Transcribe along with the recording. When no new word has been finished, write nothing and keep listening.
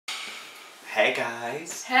Hey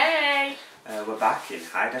guys! Hey! We're back in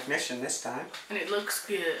high definition this time. And it looks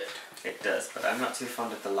good. It does, but I'm not too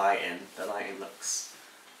fond of the lighting. The lighting looks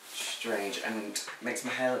strange and makes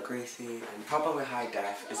my hair look greasy. And the problem with high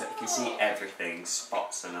def is that you can see everything,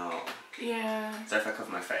 spots and all. Yeah. So if I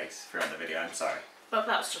cover my face throughout the video, I'm sorry. But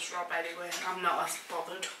that's just Rob anyway. I'm not as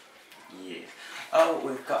bothered. Yeah. Oh,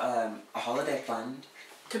 we've got a holiday planned.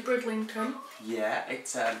 To Bridlington. Yeah,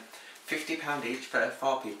 it's £50 each for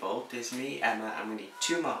 4 people. There's me, Emma, and we need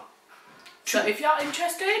 2 more. So if you're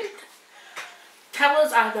interested, tell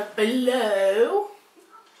us either below,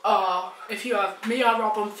 or if you have me or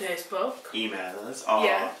Rob on Facebook. Email us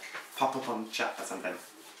or pop up on chat or something.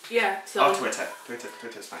 Yeah, so... Or Twitter.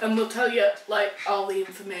 Twitter's fine. And we'll tell you, like, all the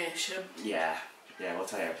information. Yeah, we'll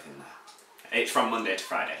tell you everything there. It's from Monday to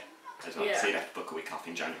Friday as well, Yeah. so you'd have to book a week off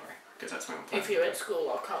in January, because that's when we're planning. If you're at school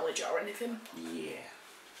or college or anything. Yeah.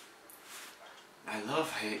 I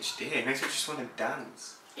love HD, it makes me just want to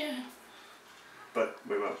dance. Yeah. But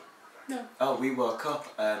we won't. No. Oh, we woke up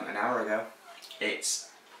an hour ago. It's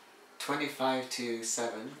 25 to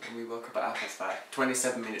 7, and we woke up at 5:30.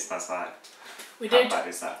 27 minutes past 5. We How did bad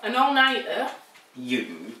is that? an all-nighter.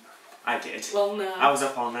 I did. Well, no. I was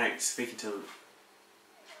up all night speaking to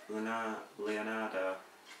Leonardo.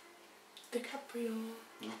 DiCaprio.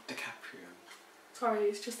 Not DiCaprio. Sorry,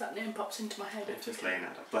 it's just that name pops into my head. It's just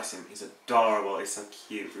Leonardo. Bless him. He's adorable. He's so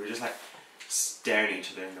cute. We were just like staring at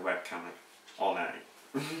each other in the webcam like all night.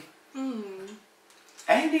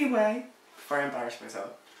 Anyway, before I embarrass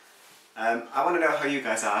myself, I want to know how you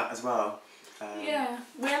guys are as well. Yeah,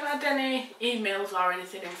 we haven't had any emails or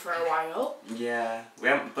anything in for a while. Yeah, we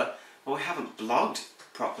haven't. But we haven't blogged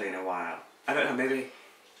properly in a while. I don't know. Maybe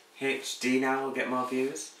HD now will get more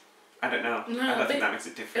views. I don't know. No, I don't think that makes a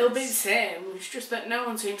difference. It'll be the same. It's just that no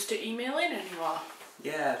one seems to email in anymore.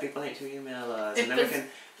 Yeah, people need to email us, and then we can.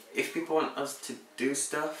 If people want us to do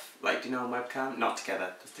stuff, like, on webcam, not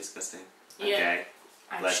together, that's disgusting. I'm gay.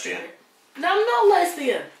 I'm lesbian. straight. No, I'm not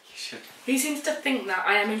lesbian. You should. He seems to think that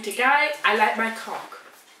I am into guy, I like my cock.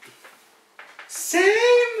 Same!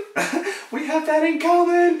 We have that in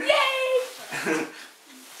common! Yay!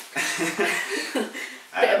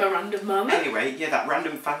 Bit of a random moment. Anyway, yeah, that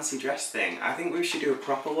random fancy dress thing. I think we should do a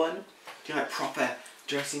proper one. Do you like proper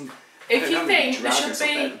dressing? If you think there should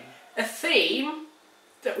be a theme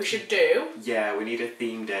that we should do, yeah, we need a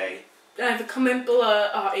theme day. either comment below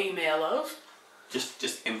or email us.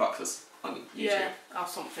 Just inbox us on YouTube. Yeah, or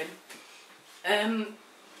something.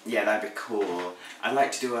 Yeah, that'd be cool. I'd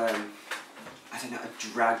like to do I don't know, a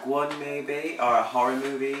drag one maybe, or a horror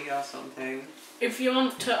movie or something. If you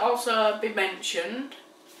want to also be mentioned,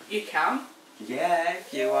 you can. Yeah,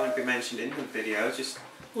 if you want to be mentioned in the video, just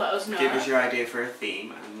let us know. Give us your idea for a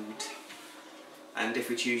theme, and if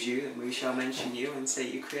we choose you, then we shall mention you and say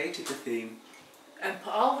you created the theme. And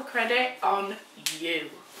put all the credit on you.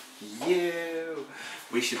 You.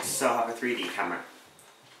 We should still have a 3D camera.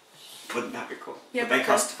 Wouldn't that be cool? Yeah, but they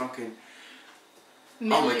cost fucking...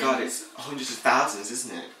 Millions. Oh my god, it's hundreds of thousands,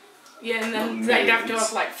 isn't it? Yeah, and then they'd have to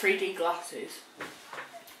have like 3D glasses.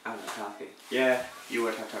 I'm happy. Yeah, you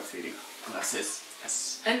would have to have 3D glasses.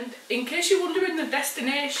 Yes. And in case you're wondering the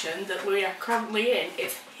destination that we are currently in,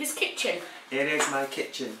 it's his kitchen. It is my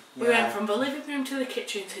kitchen. Yeah. We went from the living room to the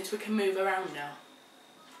kitchen since we can move around now.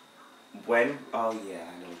 When? Oh yeah,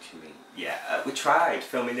 I know what you mean. Yeah, we tried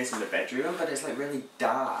filming this in the bedroom, but it's like really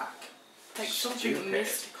dark. Like something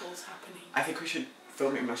mystical's happening. I think we should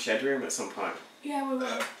film it in my shed room at some point. Yeah, we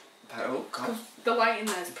will. Oh god. Because the lighting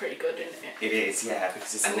there's pretty good, isn't it? It is, yeah,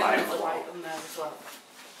 because it's and the light then on the light on there as well.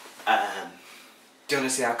 Do you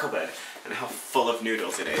want to see our cupboard and how full of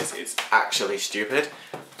noodles it is? It's actually stupid.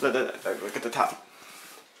 Look at the top.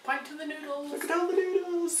 Point to the noodles. Look at all the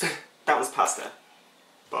noodles. That was pasta.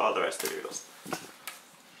 But all the rest are noodles.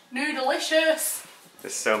 Noodalicious.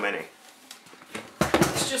 There's so many.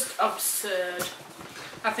 It's just absurd.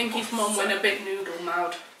 I think his mum went a bit noodle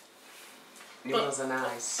mad. Noodles are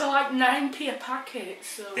nice. They're like 9p a packet,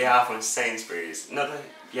 so... They are from Sainsbury's. No,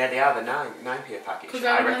 yeah, they are the 9p a packet.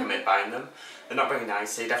 I recommend buying them. They're not very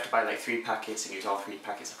nice, so you'd have to buy like 3 packets and use all 3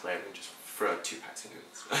 packets of flavour and just throw 2 packs of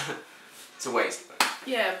noodles. It's a waste, but...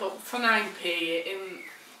 Yeah, but for 9p it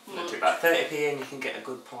isn't not too bad. 30p and you can get a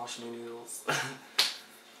good portion of noodles.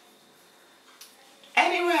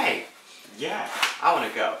 Anyway, yeah, I want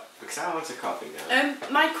to go because I want a coffee now.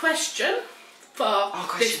 My question for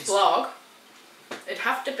this vlog, it'd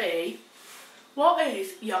have to be, what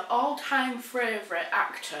is your all-time favourite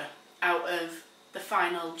actor out of the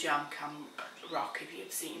final Jam Camp Rock, if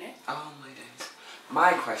you've seen it? Oh my days.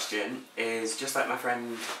 My question is, just like my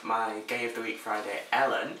friend, my Gay of the Week Friday,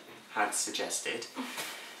 Ellen, had suggested,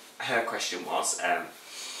 her question was,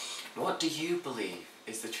 what do you believe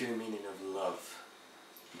is the true meaning of love?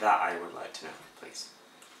 That I would like to know, please.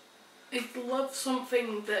 Is love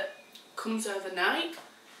something that comes overnight?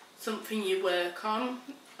 Something you work on?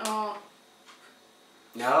 Or...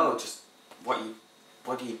 No, just what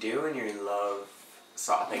do you do when you're in love,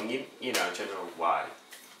 sort of thing. You know, general why.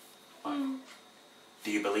 Do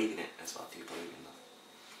you believe in it as well? Do you believe in love?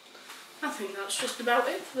 I think that's just about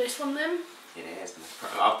it for this one then. It is.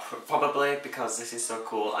 I'll probably, because this is so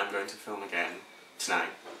cool, I'm going to film again tonight,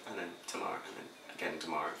 and then tomorrow, and then again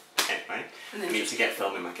tomorrow. Anyway, I need to get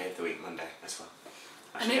filming my Gay of the Week Monday as well.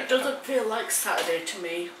 And it doesn't feel like Saturday to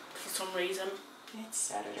me, for some reason. It's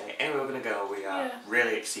Saturday. Anyway, we're going to go. We are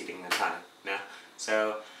really exceeding the time now.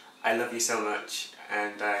 So, I love you so much,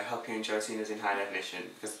 and I hope you enjoy seeing us in high definition,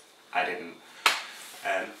 because I didn't.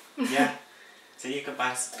 Yeah. See you,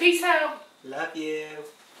 goodbye. Peace out. Love you.